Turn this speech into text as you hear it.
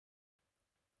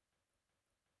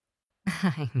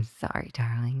I'm sorry,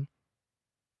 darling,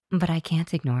 but I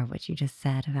can't ignore what you just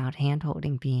said about hand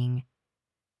holding being,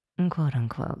 quote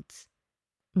unquote,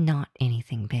 not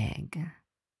anything big.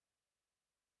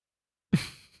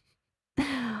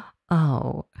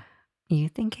 Oh, you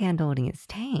think hand holding is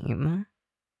tame?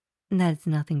 That's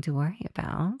nothing to worry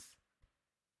about.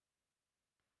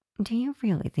 Do you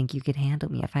really think you could handle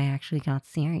me if I actually got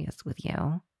serious with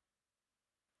you?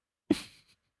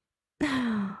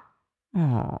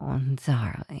 Oh,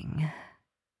 darling.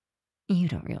 You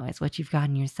don't realize what you've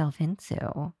gotten yourself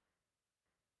into.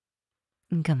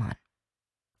 Come on,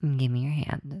 give me your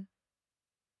hand.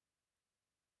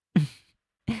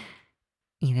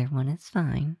 Either one is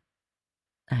fine.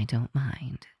 I don't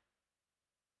mind.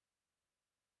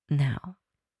 Now,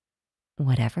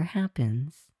 whatever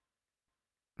happens,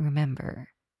 remember,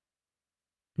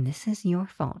 this is your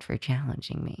fault for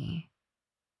challenging me.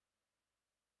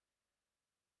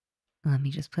 Let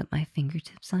me just put my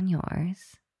fingertips on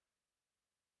yours,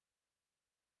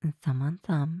 thumb on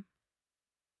thumb,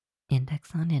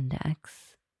 index on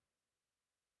index,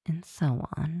 and so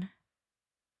on,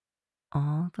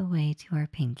 all the way to our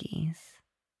pinkies.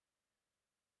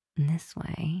 And this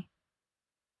way,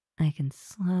 I can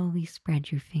slowly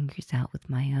spread your fingers out with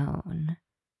my own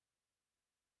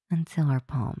until our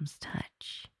palms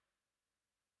touch.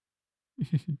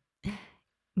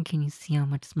 Can you see how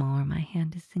much smaller my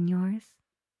hand is than yours?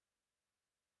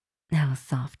 How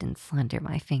soft and slender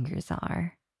my fingers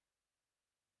are.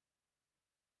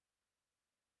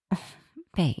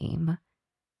 Babe,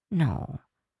 no,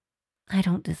 I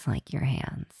don't dislike your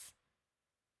hands.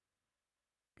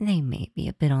 They may be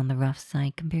a bit on the rough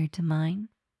side compared to mine,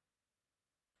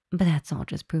 but that's all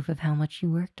just proof of how much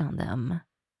you worked on them.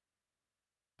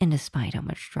 And despite how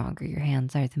much stronger your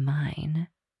hands are than mine,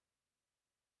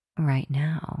 right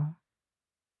now,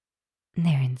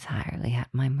 they're entirely at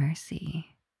my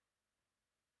mercy.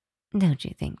 Don't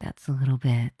you think that's a little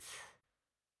bit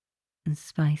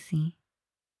spicy?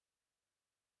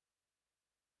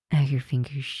 How your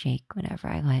fingers shake whenever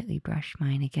I lightly brush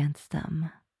mine against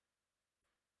them.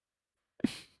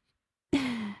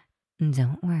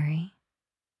 Don't worry,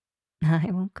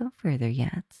 I won't go further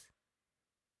yet.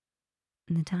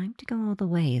 The time to go all the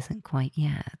way isn't quite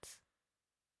yet.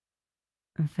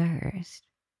 First,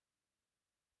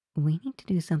 we need to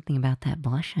do something about that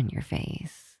blush on your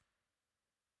face.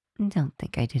 Don't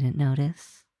think I didn't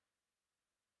notice.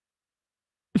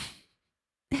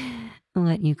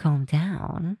 Let you calm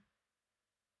down?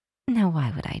 Now,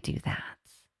 why would I do that?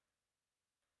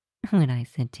 When I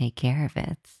said take care of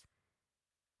it,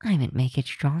 I meant make it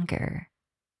stronger.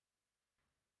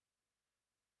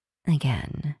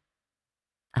 Again,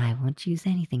 I won't use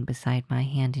anything beside my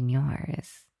hand and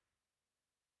yours.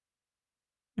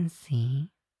 See?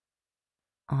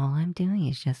 All I'm doing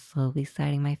is just slowly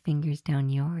sliding my fingers down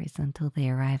yours until they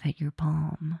arrive at your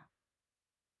palm.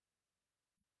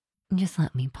 Just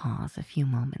let me pause a few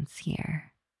moments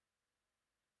here.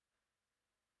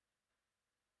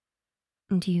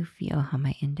 Do you feel how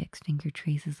my index finger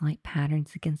traces light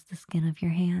patterns against the skin of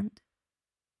your hand?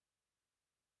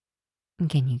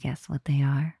 Can you guess what they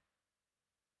are?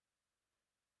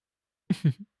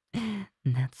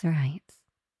 That's right.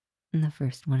 The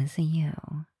first one is a U.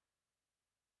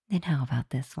 Then how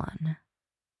about this one?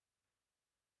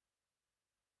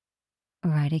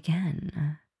 Right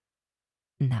again.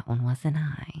 That one was an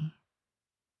I.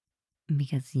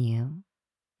 Because you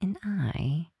and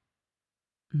I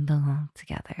belong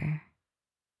together.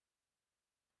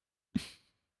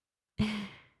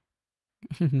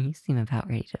 You seem about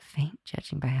ready to faint,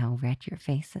 judging by how red your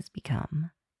face has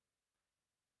become.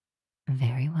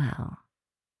 Very well.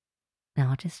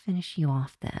 Now I'll just finish you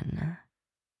off then.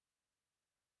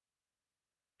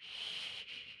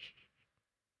 Shh.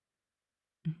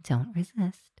 Don't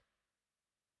resist.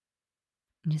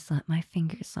 Just let my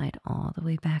fingers slide all the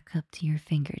way back up to your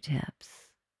fingertips.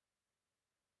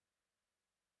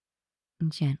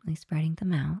 Gently spreading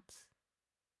them out.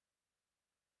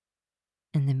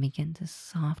 And then begin to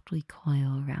softly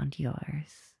coil around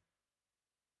yours.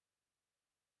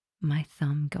 My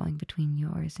thumb going between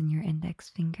yours and your index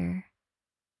finger.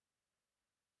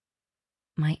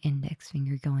 My index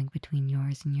finger going between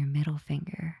yours and your middle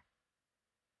finger.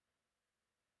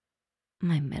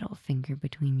 My middle finger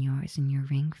between yours and your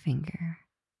ring finger.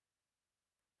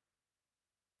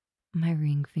 My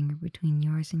ring finger between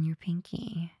yours and your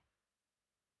pinky.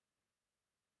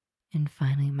 And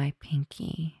finally my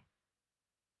pinky,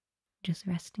 just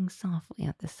resting softly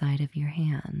at the side of your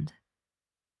hand.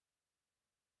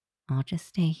 I'll just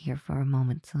stay here for a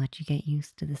moment to let you get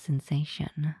used to the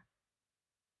sensation.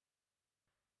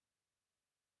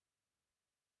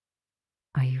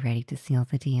 Are you ready to seal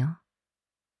the deal?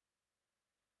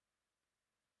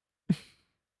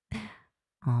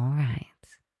 All right.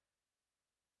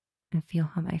 And feel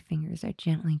how my fingers are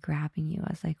gently grabbing you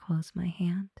as I close my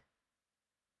hand.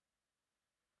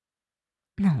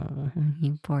 No,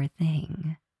 you poor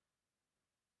thing.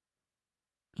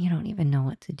 You don't even know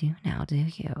what to do now, do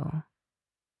you?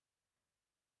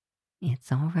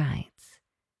 It's all right.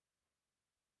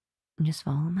 Just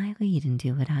follow my lead and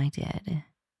do what I did.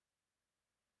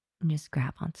 Just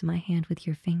grab onto my hand with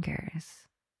your fingers.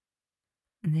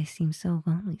 They seem so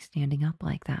lonely standing up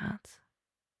like that.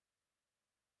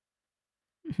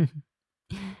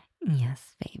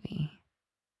 Yes, baby.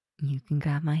 You can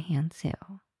grab my hand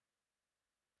too.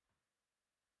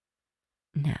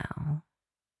 Now,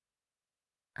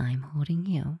 I'm holding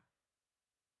you,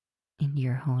 and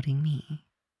you're holding me.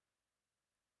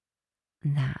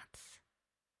 That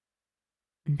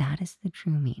is the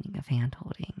true meaning of hand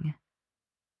holding.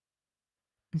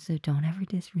 So don't ever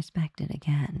disrespect it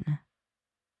again.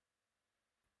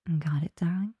 Got it,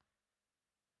 darling?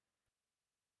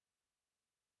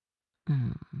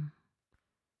 Mm,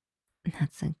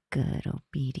 that's a good,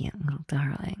 obedient little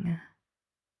darling.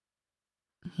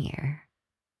 Here,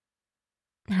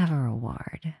 have a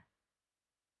reward.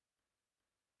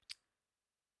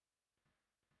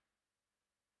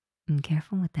 And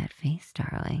careful with that face,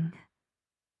 darling.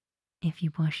 If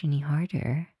you blush any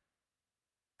harder,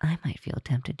 I might feel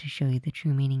tempted to show you the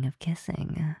true meaning of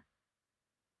kissing.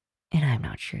 And I'm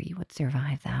not sure you would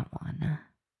survive that one.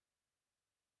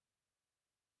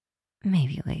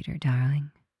 Maybe later,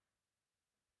 darling.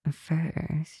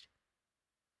 First,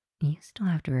 you still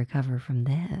have to recover from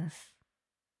this.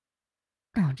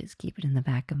 I'll just keep it in the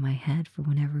back of my head for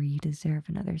whenever you deserve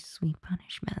another sweet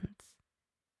punishment.